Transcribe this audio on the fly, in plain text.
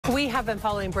We have been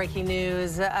following breaking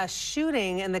news, a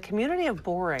shooting in the community of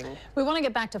Boring. We want to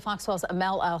get back to Fox 12's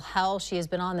Amel El-Hel. She has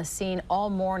been on the scene all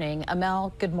morning.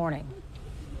 Amel, good morning.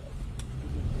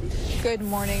 Good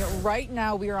morning. Right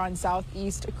now we are on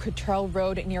Southeast Cottrell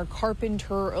Road near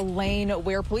Carpenter Lane,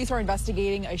 where police are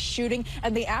investigating a shooting,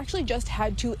 and they actually just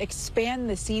had to expand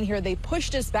the scene here. They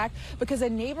pushed us back because a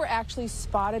neighbor actually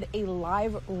spotted a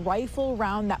live rifle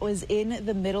round that was in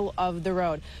the middle of the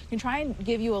road. I can try and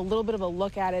give you a little bit of a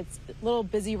look at it. It's a little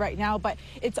busy right now, but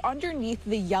it's underneath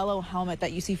the yellow helmet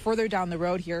that you see further down the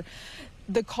road here.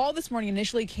 The call this morning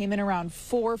initially came in around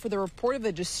 4 for the report of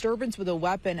a disturbance with a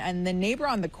weapon, and the neighbor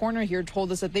on the corner here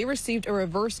told us that they received a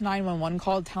reverse 911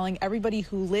 call telling everybody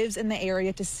who lives in the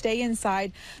area to stay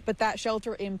inside, but that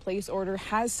shelter-in-place order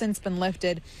has since been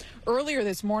lifted. Earlier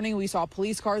this morning, we saw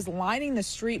police cars lining the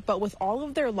street, but with all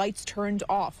of their lights turned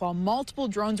off, while multiple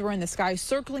drones were in the sky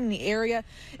circling the area.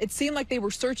 It seemed like they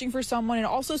were searching for someone. It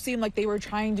also seemed like they were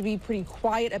trying to be pretty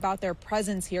quiet about their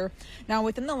presence here. Now,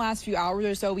 within the last few hours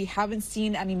or so, we haven't seen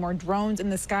any more drones in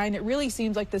the sky, and it really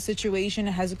seems like the situation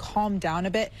has calmed down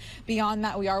a bit. Beyond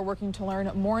that, we are working to learn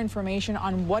more information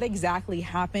on what exactly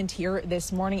happened here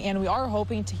this morning, and we are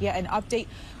hoping to get an update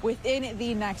within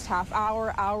the next half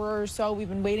hour or so. We've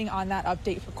been waiting on that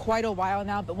update for quite a while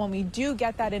now, but when we do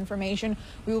get that information,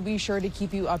 we will be sure to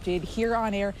keep you updated here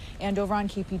on air and over on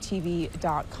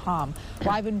kptv.com.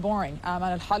 Live in Boring, I'm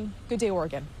El-Hel. Good day,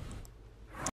 Oregon.